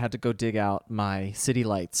it down and had to go dig out my City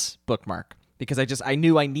Lights bookmark because I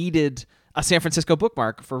knew I needed a San Francisco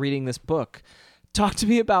bookmark for reading this book. Talk to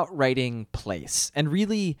me about writing place and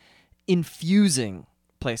really infusing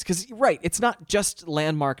place. Because, right, it's not just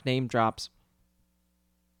landmark name drops.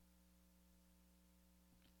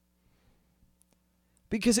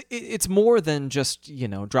 Because it's more than just,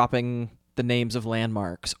 dropping the names of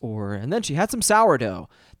landmarks and then she had some sourdough.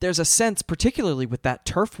 There's a sense, particularly with that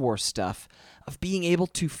turf war stuff, of being able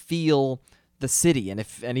to feel the city. And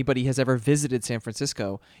if anybody has ever visited San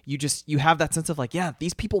Francisco, you have that sense of like, yeah,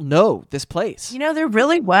 these people know this place. There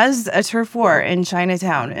really was a turf war in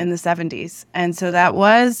Chinatown in the 70s. And so that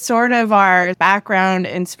was sort of our background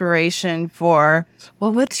inspiration for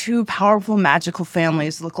what would two powerful magical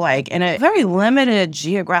families look like in a very limited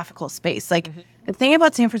geographical space. Like, the thing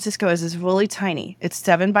about San Francisco is it's really tiny. It's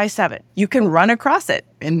 7 by 7. You can run across it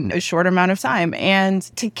in a short amount of time. And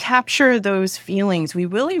to capture those feelings, we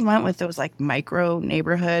really went with those like micro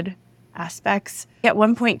neighborhood aspects. At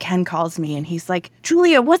one point, Ken calls me and he's like,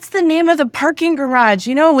 Julia, what's the name of the parking garage,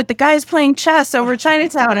 with the guys playing chess over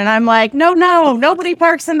Chinatown? And I'm like, no, nobody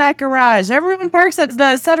parks in that garage. Everyone parks at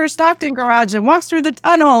the Sutter Stockton garage and walks through the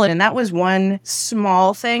tunnel. And that was one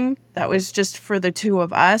small thing that was just for the two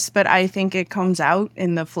of us. But I think it comes out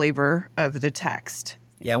in the flavor of the text.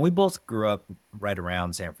 Yeah, we both grew up right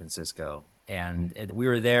around San Francisco. And we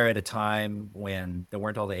were there at a time when there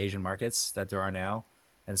weren't all the Asian markets that there are now.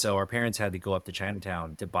 And so our parents had to go up to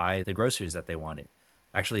Chinatown to buy the groceries that they wanted.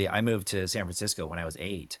 Actually, I moved to San Francisco when I was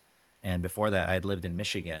 8. And before that, I had lived in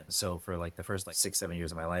Michigan. So for like the first 6-7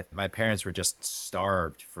 years of my life, my parents were just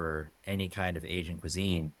starved for any kind of Asian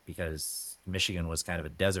cuisine because Michigan was kind of a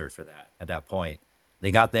desert for that at that point.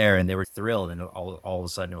 They got there and they were thrilled. And all of a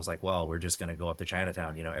sudden it was like, well, we're just going to go up to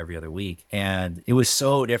Chinatown, every other week. And it was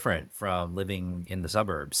so different from living in the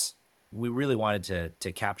suburbs. We really wanted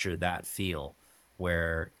to capture that feel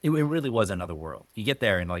where it really was another world. You get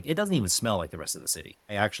there and it doesn't even smell like the rest of the city.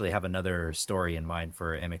 I actually have another story in mind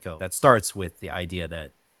for Emiko that starts with the idea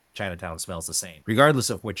that Chinatown smells the same,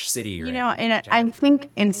 regardless of which city you're in. And I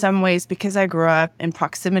think in some ways, because I grew up in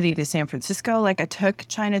proximity to San Francisco, I took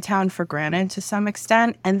Chinatown for granted to some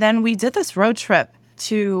extent. And then we did this road trip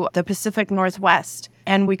to the Pacific Northwest.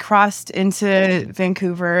 And we crossed into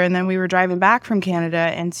Vancouver, and then we were driving back from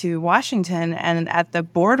Canada into Washington. And at the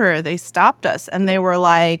border, they stopped us, and they were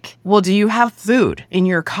like, well, do you have food in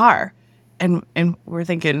your car? And we're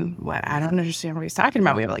thinking, what? I don't understand what he's talking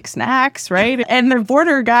about. We have snacks, right? And the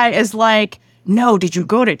border guy is like, no, did you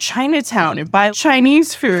go to Chinatown and buy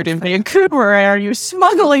Chinese food in Vancouver? Are you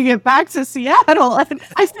smuggling it back to Seattle? And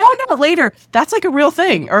I found out later that's a real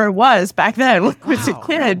thing, or it was back then when I was a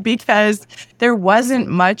kid, because there wasn't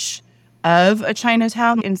much of a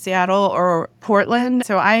Chinatown in Seattle or Portland.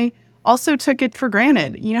 So I also took it for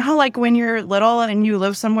granted. You know how when you're little and you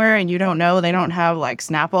live somewhere and you don't know, they don't have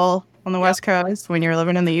Snapple on the West Coast when you're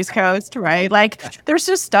living in the East Coast, right? There's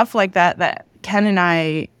just stuff like that Ken and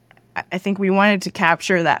I think we wanted to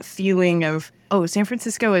capture that feeling of, San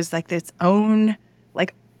Francisco is its own,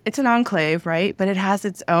 it's an enclave, right? But it has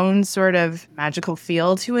its own sort of magical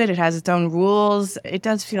feel to it. It has its own rules. It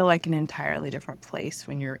does feel like an entirely different place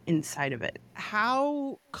when you're inside of it.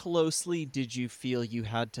 How closely did you feel you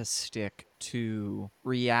had to stick to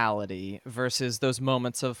reality versus those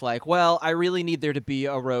moments of I really need there to be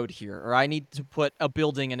a road here, or I need to put a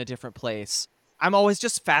building in a different place? I'm always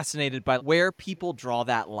just fascinated by where people draw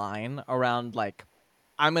that line around, like,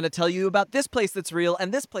 I'm going to tell you about this place that's real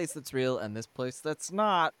and this place that's real and this place that's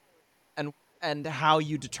not, and how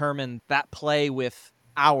you determine that play with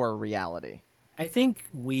our reality. I think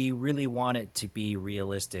we really want it to be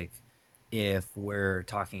realistic if we're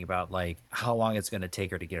talking about like how long it's going to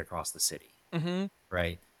take her to get across the city,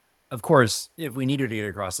 right? Of course, if we need her to get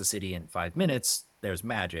across the city in 5 minutes, there's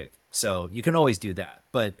magic. So you can always do that.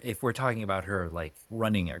 But if we're talking about her like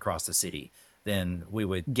running across the city, then we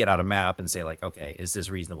would get out a map and say like, okay, is this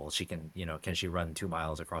reasonable? She can, can she run 2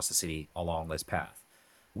 miles across the city along this path?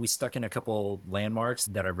 We stuck in a couple landmarks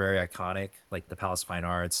that are very iconic, like the Palace of Fine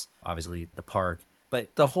Arts, obviously the park.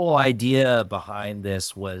 But the whole idea behind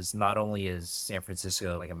this was not only is San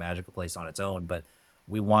Francisco like a magical place on its own, but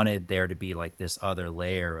we wanted there to be like this other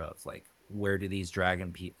layer of like, where do these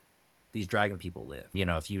dragon people live?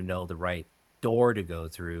 If you know the right door to go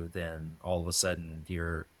through, then all of a sudden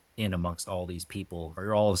you're in amongst all these people, or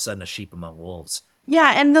you're all of a sudden a sheep among wolves.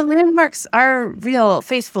 Yeah, and the landmarks are real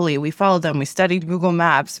faithfully. We followed them. We studied Google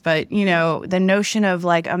Maps. But, the notion of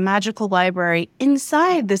like a magical library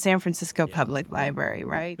inside the San Francisco Public Library,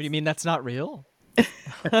 right? What do you mean that's not real?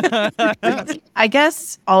 I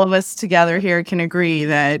guess all of us together here can agree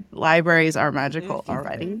that libraries are magical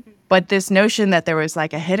already. But this notion that there was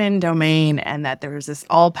like a hidden domain and that there was this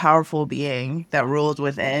all-powerful being that ruled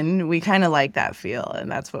within, we kind of like that feel. And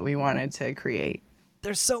that's what we wanted to create.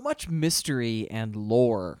 There's so much mystery and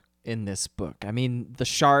lore in this book. I mean, the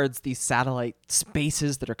shards, these satellite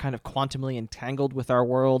spaces that are kind of quantumly entangled with our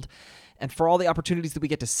world. And for all the opportunities that we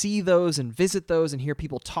get to see those and visit those and hear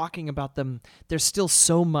people talking about them, there's still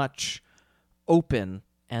so much open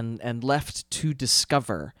and left to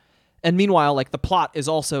discover. And meanwhile, like, the plot is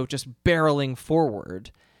also just barreling forward.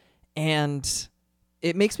 And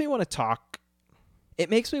it makes me want to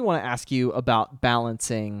ask you about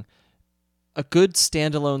balancing a good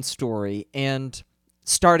standalone story and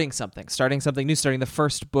starting something new, starting the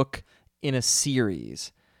first book in a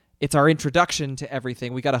series. It's our introduction to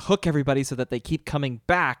everything. We got to hook everybody so that they keep coming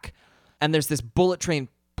back. And there's this bullet train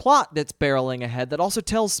plot that's barreling ahead that also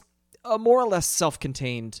tells a more or less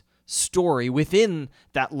self-contained story within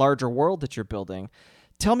that larger world that you're building.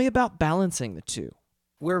 Tell me about balancing the two.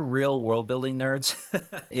 We're real world building nerds.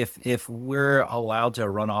 If we're allowed to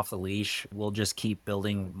run off the leash, we'll just keep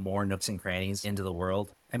building more nooks and crannies into the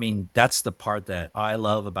world. I mean, that's the part that I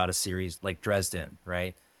love about a series like Dresden,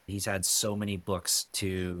 right? He's had so many books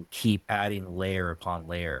to keep adding layer upon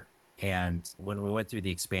layer. And when we went through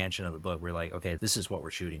the expansion of the book, we're like, okay, this is what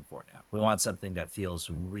we're shooting for now. We want something that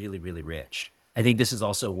feels really, really rich. I think this is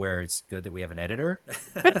also where it's good that we have an editor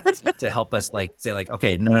to help us like say like,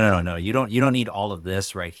 okay, no. You don't need all of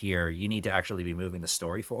this right here. You need to actually be moving the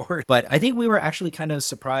story forward. But I think we were actually kind of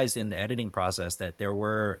surprised in the editing process that there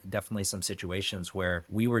were definitely some situations where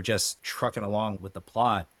we were just trucking along with the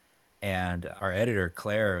plot. And our editor,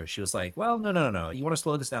 Claire, she was like, well, no. You want to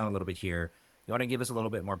slow this down a little bit here. You want to give us a little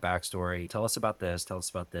bit more backstory. Tell us about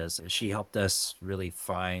this. She helped us really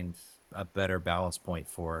find a better balance point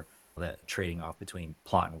for that trading off between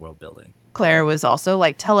plot and world building. Claire was also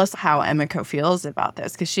like, tell us how Emiko feels about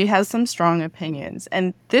this, because she has some strong opinions.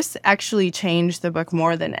 And this actually changed the book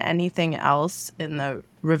more than anything else in the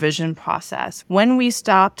revision process. When we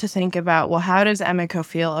stopped to think about, well, how does Emiko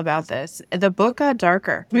feel about this? The book got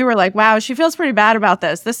darker. We were like, wow, she feels pretty bad about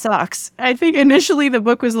this. This sucks. I think initially the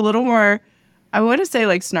book was a little more, I want to say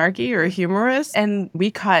like snarky or humorous. And we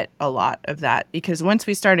cut a lot of that because once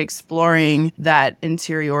we started exploring that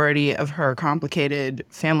interiority of her complicated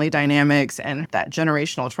family dynamics and that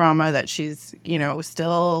generational trauma that she's,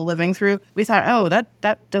 still living through, we thought, oh,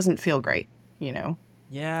 that doesn't feel great,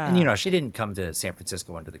 Yeah. And, she didn't come to San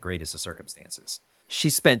Francisco under the greatest of circumstances. She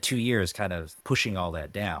spent 2 years kind of pushing all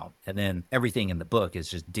that down. And then everything in the book is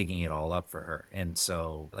just digging it all up for her. And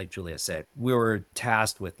so, like Julia said, we were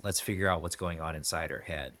tasked with, let's figure out what's going on inside her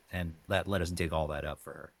head. And let us dig all that up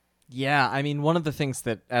for her. Yeah, I mean, one of the things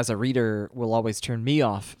that as a reader will always turn me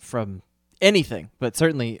off from anything, but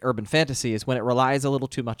certainly urban fantasy, is when it relies a little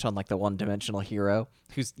too much on like the one-dimensional hero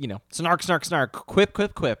who's, snark,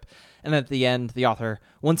 quip. And at the end, the author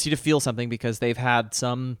wants you to feel something because they've had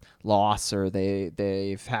some loss or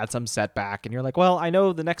they've had some setback. And you're like, well, I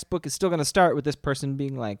know the next book is still going to start with this person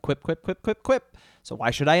being like, quip. So why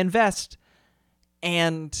should I invest?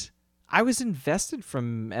 And I was invested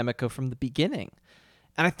from Emiko from the beginning.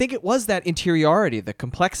 And I think it was that interiority, the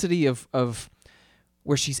complexity of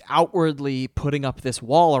where she's outwardly putting up this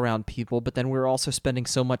wall around people, but then we're also spending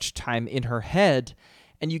so much time in her head.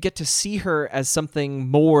 And you get to see her as something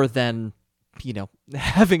more than,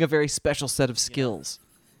 having a very special set of skills.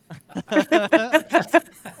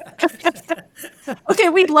 Okay,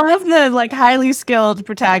 we love the like highly skilled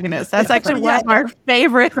protagonist. That's actually one of our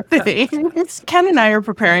favorite things. Ken and I are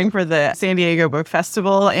preparing for the San Diego Book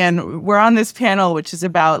Festival, and we're on this panel which is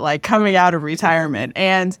about like coming out of retirement.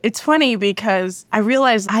 And it's funny because I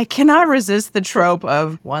realized I cannot resist the trope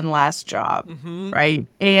of one last job, right?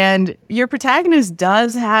 And your protagonist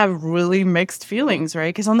does have really mixed feelings,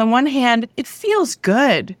 right? Because on the one hand, it feels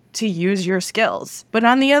good to use your skills. But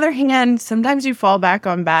on the other hand, sometimes you fall back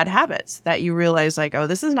on bad habits that you realize like, oh,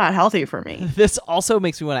 this is not healthy for me. This also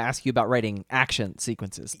makes me want to ask you about writing action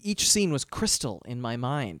sequences. Each scene was crystal in my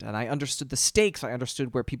mind, and I understood the stakes. I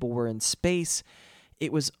understood where people were in space.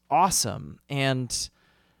 It was awesome. And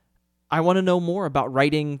I want to know more about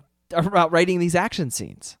writing these action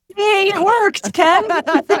scenes. Hey, it worked, Ken.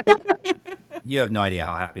 You have no idea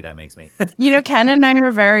how happy that makes me. You know, Ken and I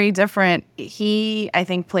are very different. He, I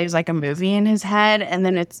think, plays like a movie in his head, and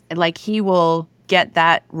then it's like he will get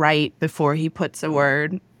that right before he puts a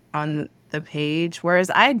word on the page,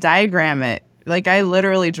 whereas I diagram it. Like, I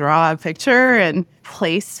literally draw a picture and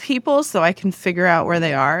place people so I can figure out where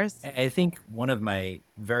they are. I think one of my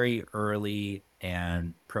very early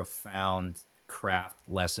and profound craft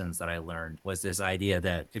lessons that I learned was this idea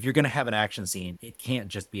that if you're going to have an action scene, it can't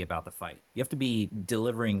just be about the fight. You have to be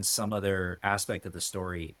delivering some other aspect of the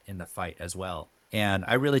story in the fight as well. And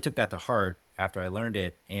I really took that to heart after I learned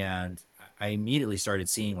it. And I immediately started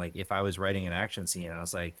seeing, like, if I was writing an action scene, I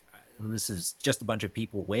was like, this is just a bunch of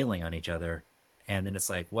people wailing on each other. And then it's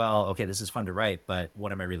like, well, okay, this is fun to write, but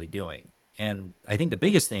what am I really doing? And I think the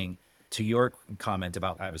biggest thing, to your comment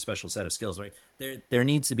about I have a special set of skills, right? There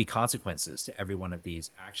needs to be consequences to every one of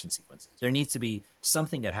these action sequences. There needs to be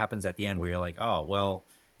something that happens at the end where you're like, oh, well,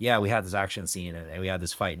 yeah, we had this action scene and we had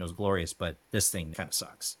this fight and it was glorious, but this thing kind of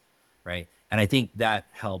sucks, right? And I think that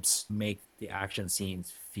helps make the action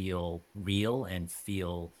scenes feel real and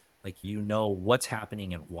feel like you know what's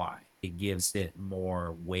happening and why. It gives it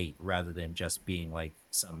more weight rather than just being like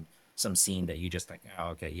some scene that you just think, oh,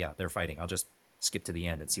 okay, yeah, they're fighting. I'll just skip to the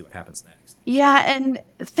end and see what happens next. Yeah, and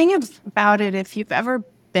the thing about it, if you've ever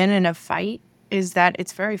been in a fight, is that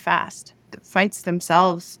it's very fast. The fights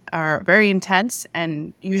themselves are very intense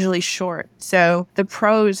and usually short. So the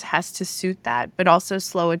prose has to suit that, but also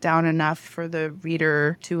slow it down enough for the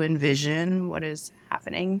reader to envision what is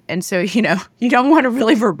happening. And so, you know, you don't want a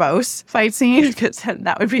really verbose fight scene because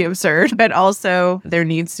that would be absurd. But also there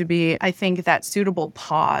needs to be, I think, that suitable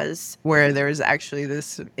pause where there's actually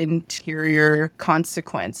this interior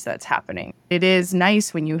consequence that's happening. It is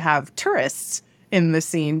nice when you have tourists in the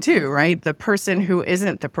scene too, right? The person who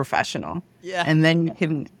isn't the professional. Yeah. And then you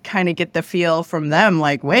can kind of get the feel from them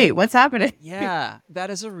like, wait, what's happening? Yeah, that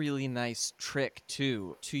is a really nice trick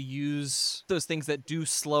too, to use those things that do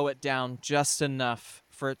slow it down just enough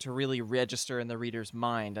for it to really register in the reader's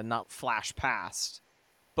mind and not flash past,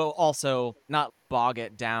 but also not bog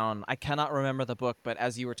it down. I cannot remember the book, but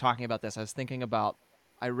as you were talking about this, I was thinking about,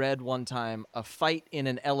 I read one time a fight in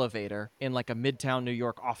an elevator in like a Midtown New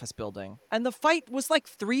York office building. And the fight was like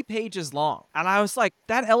 3 pages long. And I was like,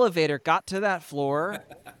 that elevator got to that floor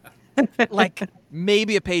like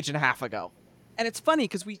maybe a page and a half ago. And it's funny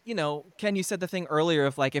because we, you know, Ken, you said the thing earlier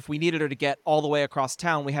of like, if we needed her to get all the way across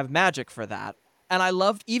town, we have magic for that. And I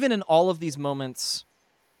loved, even in all of these moments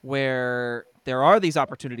where there are these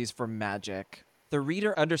opportunities for magic, the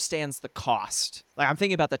reader understands the cost. Like, I'm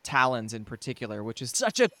thinking about the talons in particular, which is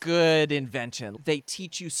such a good invention. They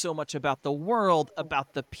teach you so much about the world,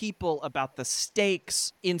 about the people, about the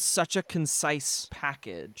stakes in such a concise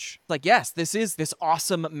package. Like, yes, this is this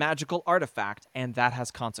awesome magical artifact, and that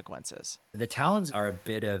has consequences. The talons are a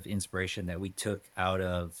bit of inspiration that we took out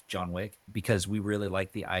of John Wick because we really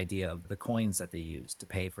like the idea of the coins that they use to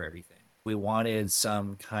pay for everything. We wanted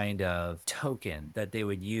some kind of token that they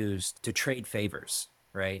would use to trade favors,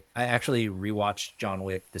 right? I actually rewatched John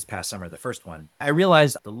Wick this past summer, the first one. I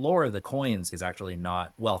realized the lore of the coins is actually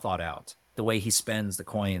not well thought out. The way he spends the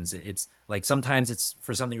coins, it's like sometimes it's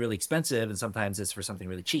for something really expensive and sometimes it's for something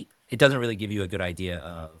really cheap. It doesn't really give you a good idea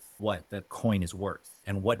of what the coin is worth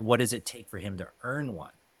and what does it take for him to earn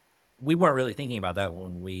one. We weren't really thinking about that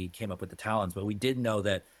when we came up with the talons, but we did know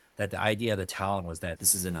that the idea of the talon was that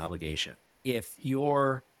this is an obligation. If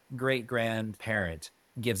your great-grandparent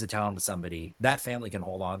gives a talon to somebody, that family can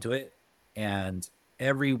hold on to it, and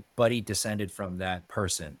everybody descended from that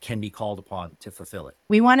person can be called upon to fulfill it.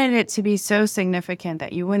 We wanted it to be so significant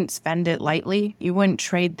that you wouldn't spend it lightly. You wouldn't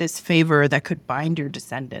trade this favor that could bind your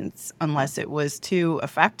descendants unless it was to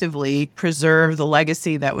effectively preserve the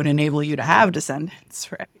legacy that would enable you to have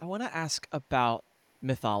descendants, right? I want to ask about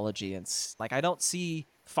mythology. And like, I don't see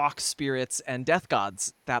fox spirits and death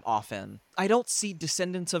gods that often. I don't see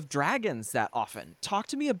descendants of dragons that often. Talk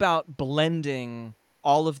to me about blending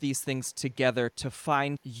all of these things together to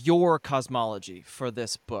find your cosmology for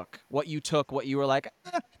this book. What you took, what you were like,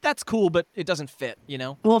 that's cool, but it doesn't fit, you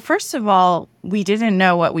know? Well, first of all, we didn't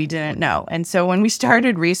know what we didn't know. And so when we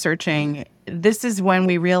started researching, this is when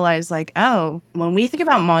we realized, like, oh, when we think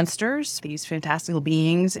about monsters, these fantastical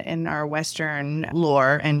beings in our Western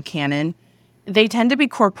lore and canon, they tend to be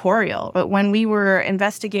corporeal. But when we were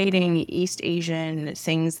investigating East Asian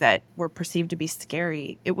things that were perceived to be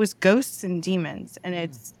scary, it was ghosts and demons. And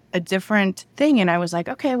it's a different thing. And I was like,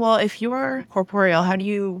 okay, well, if you're corporeal, how do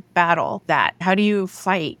you battle that? How do you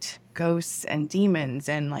fight ghosts and demons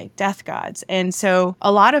and like death gods? And so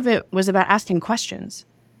a lot of it was about asking questions.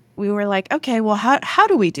 We were like, okay, well, how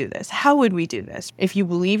do we do this? How would we do this? If you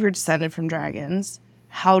believe you're descended from dragons,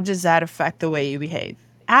 how does that affect the way you behave?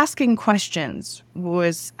 Asking questions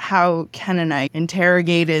was how Ken and I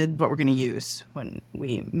interrogated what we're going to use when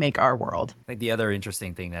we make our world. I think the other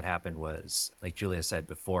interesting thing that happened was, like Julia said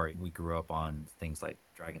before, we grew up on things like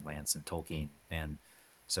Dragonlance and Tolkien. And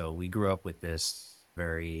so we grew up with this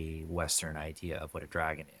very Western idea of what a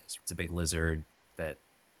dragon is. It's a big lizard that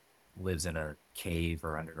lives in a cave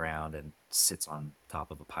or underground and sits on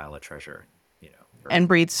top of a pile of treasure, you know. And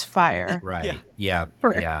breathes fire. Right. Yeah.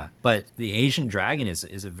 Yeah. But the Asian dragon is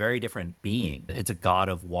a very different being. It's a god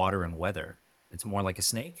of water and weather. It's more like a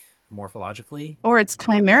snake morphologically. Or it's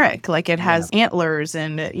chimeric, like it has antlers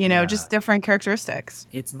and, you know, just different characteristics.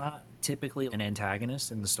 It's not typically an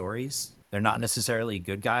antagonist in the stories. They're not necessarily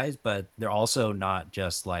good guys, but they're also not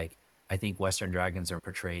just like, I think Western dragons are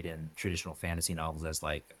portrayed in traditional fantasy novels as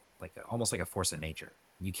almost like a force of nature.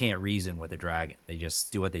 You can't reason with a dragon. They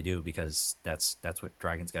just do what they do because that's what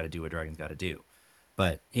dragons got to do, what dragons got to do.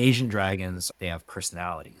 But Asian dragons, they have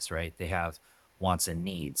personalities, right? They have wants and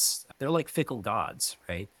needs. They're like fickle gods,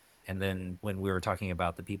 right? And then when we were talking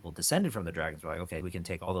about the people descended from the dragons, we're like, okay, we can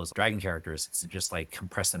take all those dragon characters and just like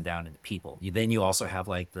compress them down into people. Then you also have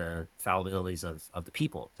like the fallibilities of the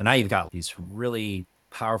people. So now you've got these really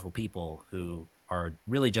powerful people who are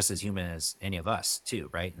really just as human as any of us too,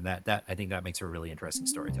 right? And that I think that makes for really interesting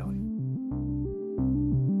storytelling.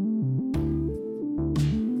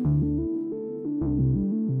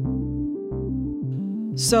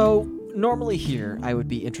 So normally here I would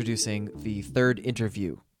be introducing the third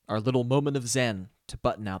interview, our little moment of zen to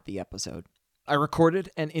button out the episode. I recorded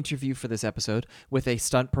an interview for this episode with a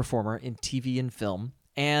stunt performer in TV and film,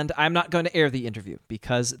 and I'm not going to air the interview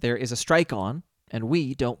because there is a strike on and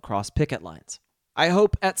we don't cross picket lines. I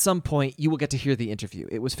hope at some point you will get to hear the interview.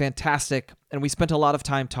 It was fantastic, and we spent a lot of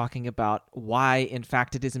time talking about why, in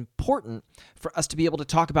fact, it is important for us to be able to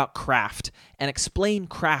talk about craft and explain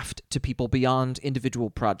craft to people beyond individual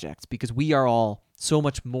projects, because we are all so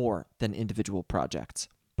much more than individual projects.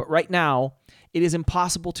 But right now, it is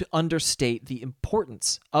impossible to understate the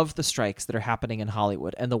importance of the strikes that are happening in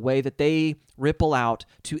Hollywood and the way that they ripple out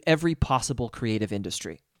to every possible creative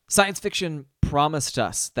industry. Science fiction promised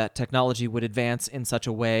us that technology would advance in such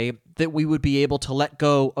a way that we would be able to let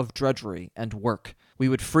go of drudgery and work. We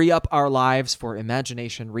would free up our lives for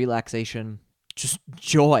imagination, relaxation, just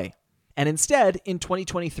joy. And instead, in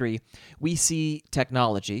 2023, we see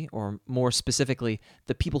technology, or more specifically,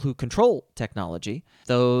 the people who control technology,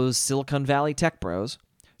 those Silicon Valley tech bros,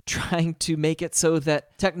 trying to make it so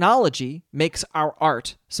that technology makes our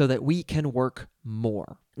art so that we can work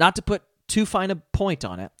more. Not to put too fine a point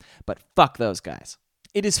on it, but fuck those guys.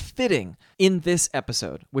 It is fitting in this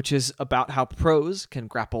episode, which is about how pros can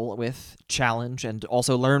grapple with, challenge, and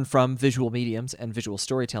also learn from visual mediums and visual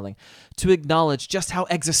storytelling, to acknowledge just how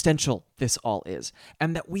existential this all is,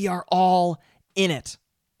 and that we are all in it.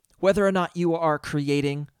 Whether or not you are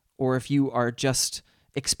creating, or if you are just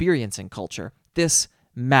experiencing culture, this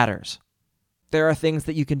matters. There are things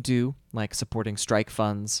that you can do, like supporting strike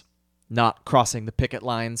funds, not crossing the picket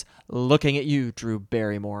lines, looking at you, Drew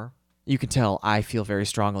Barrymore. You can tell I feel very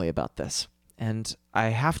strongly about this, and I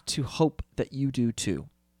have to hope that you do too.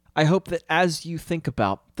 I hope that as you think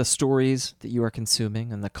about the stories that you are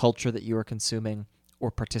consuming and the culture that you are consuming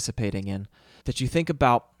or participating in, that you think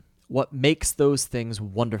about what makes those things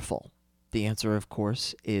wonderful. The answer, of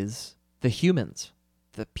course, is the humans,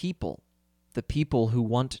 the people who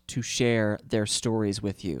want to share their stories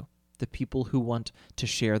with you, the people who want to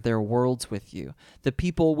share their worlds with you, the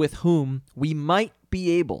people with whom we might be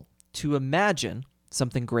able to imagine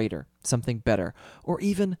something greater, something better, or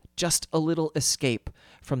even just a little escape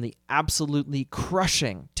from the absolutely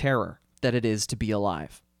crushing terror that it is to be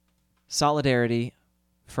alive. Solidarity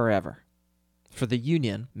forever. For the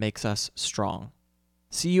union makes us strong.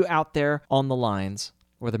 See you out there on the lines.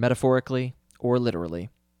 whether metaphorically or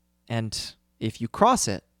literally. And if you cross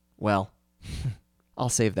it, well, I'll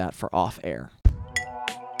save that for off-air.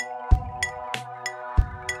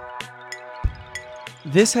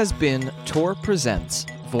 This has been Tor Presents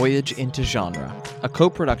Voyage into Genre, a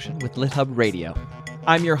co-production with LitHub Radio.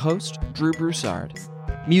 I'm your host, Drew Broussard.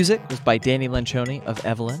 Music was by Danny Lencioni of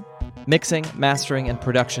Evelyn. Mixing, mastering, and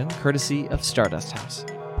production courtesy of Stardust House.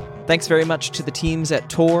 Thanks very much to the teams at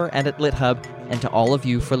Tor and at LitHub, and to all of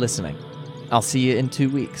you for listening. I'll see you in 2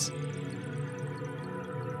 weeks.